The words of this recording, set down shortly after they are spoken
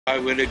I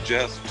would have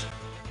just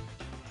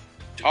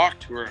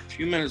talked to her a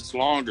few minutes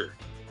longer.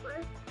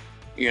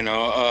 You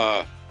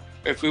know,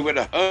 if we would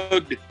have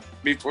hugged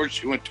before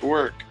she went to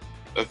work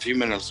a few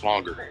minutes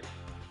longer.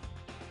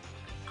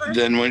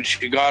 Then when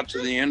she got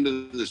to the end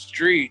of the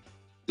street,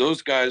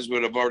 those guys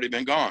would have already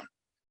been gone.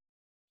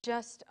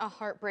 Just a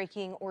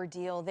heartbreaking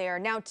ordeal there.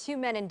 Now, two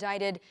men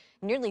indicted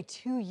nearly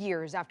 2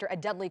 years after a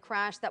deadly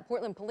crash that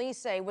Portland police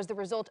say was the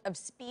result of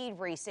speed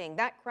racing.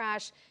 That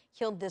crash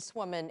killed this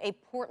woman, a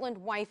Portland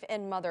wife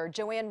and mother,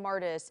 Joanne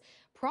Martis.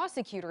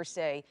 Prosecutors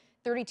say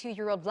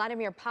 32-year-old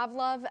Vladimir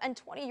Pavlov and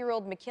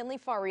 20-year-old McKinley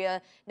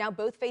Faria now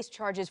both face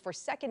charges for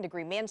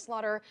second-degree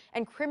manslaughter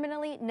and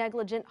criminally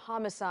negligent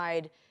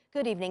homicide.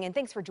 Good evening, and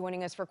thanks for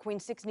joining us for Queen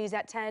 6 News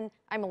at 10.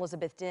 I'm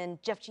Elizabeth Din.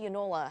 Jeff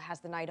Gianola has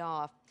the night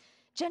off.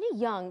 Jenny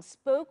Young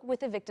spoke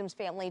with the victim's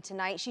family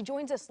tonight. She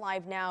joins us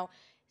live now.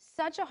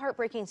 Such a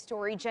heartbreaking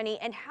story, Jenny.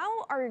 And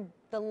how are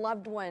the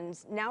loved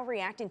ones now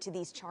reacting to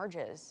these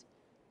charges?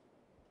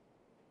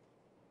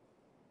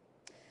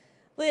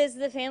 Liz,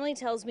 the family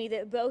tells me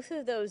that both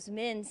of those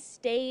men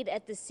stayed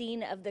at the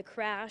scene of the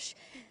crash.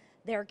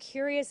 They're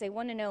curious. They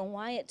want to know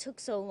why it took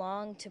so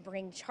long to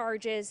bring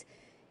charges.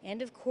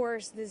 And of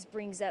course, this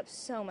brings up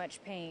so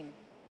much pain.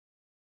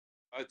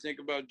 I think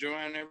about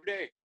Joanne every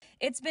day.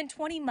 It's been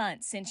 20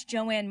 months since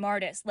Joanne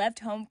Martis left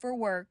home for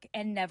work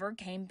and never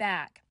came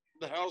back.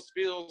 The house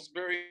feels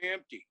very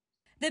empty.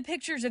 The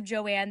pictures of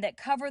Joanne that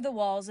cover the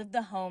walls of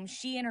the home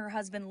she and her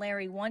husband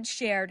Larry once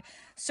shared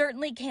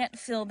certainly can't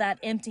fill that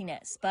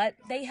emptiness, but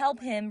they help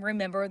him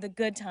remember the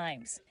good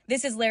times.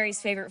 This is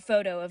Larry's favorite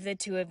photo of the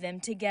two of them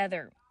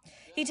together.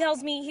 He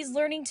tells me he's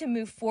learning to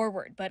move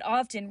forward, but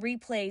often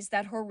replays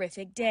that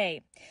horrific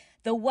day.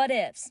 The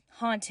what-ifs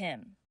haunt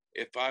him.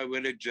 If I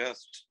would have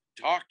just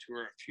talked to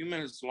her a few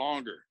minutes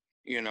longer,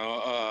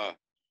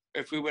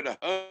 if we would have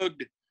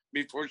hugged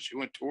before she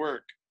went to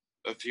work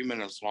a few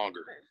minutes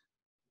longer.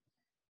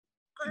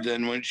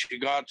 Then when she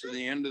got to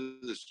the end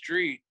of the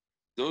street,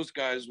 those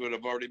guys would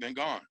have already been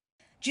gone.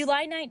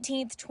 July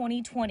 19th,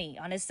 2020,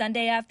 on a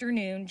Sunday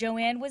afternoon,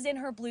 Joanne was in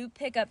her blue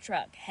pickup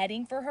truck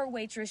heading for her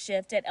waitress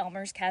shift at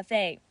Elmer's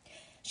Cafe.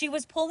 She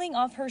was pulling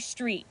off her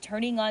street,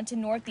 turning onto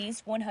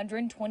Northeast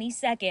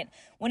 122nd,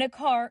 when a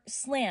car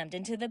slammed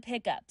into the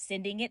pickup,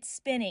 sending it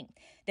spinning.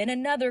 Then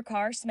another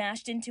car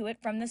smashed into it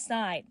from the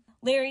side.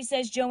 Larry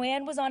says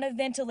Joanne was on a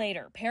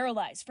ventilator,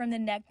 paralyzed from the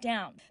neck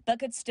down, but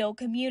could still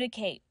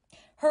communicate.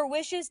 Her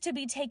wishes to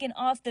be taken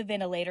off the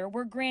ventilator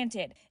were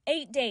granted.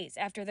 8 days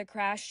after the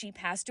crash, she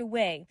passed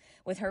away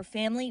with her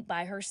family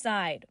by her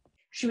side.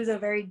 She was a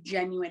very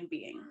genuine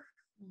being.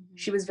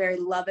 She was very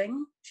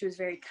loving. She was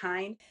very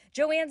kind.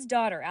 Joanne's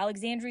daughter,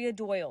 Alexandria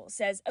Doyle,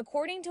 says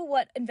according to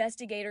what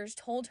investigators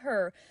told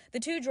her, the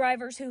two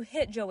drivers who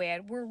hit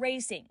Joanne were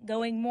racing,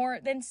 going more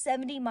than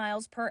 70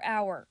 miles per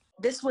hour.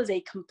 This was a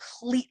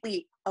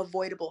completely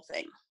avoidable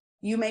thing.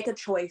 You make a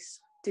choice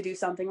to do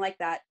something like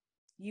that,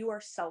 you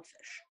are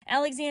selfish.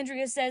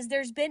 Alexandria says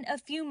there's been a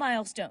few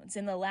milestones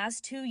in the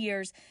last 2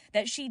 years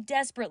that she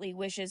desperately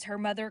wishes her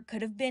mother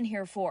could have been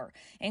here for,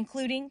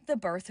 including the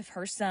birth of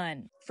her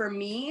son. For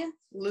me,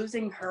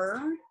 losing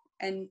her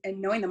and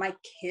knowing that my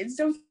kids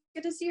don't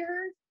get to see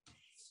her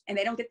and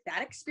they don't get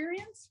that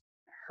experience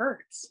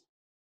hurts.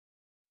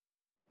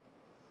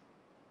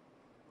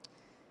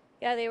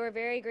 Yeah, they were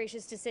very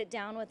gracious to sit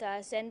down with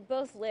us, and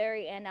both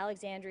Larry and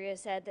Alexandria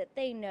said that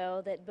they know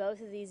that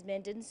both of these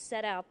men didn't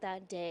set out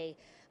that day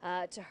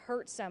to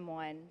hurt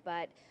someone,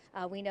 but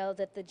we know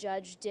that the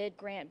judge did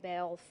grant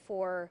bail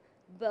for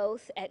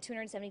both at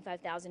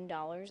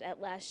 $275,000.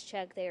 At last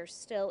check, they are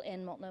still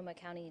in Multnomah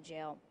County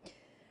Jail.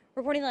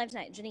 Reporting live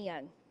tonight, Jenny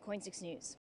Young, KOIN 6 News.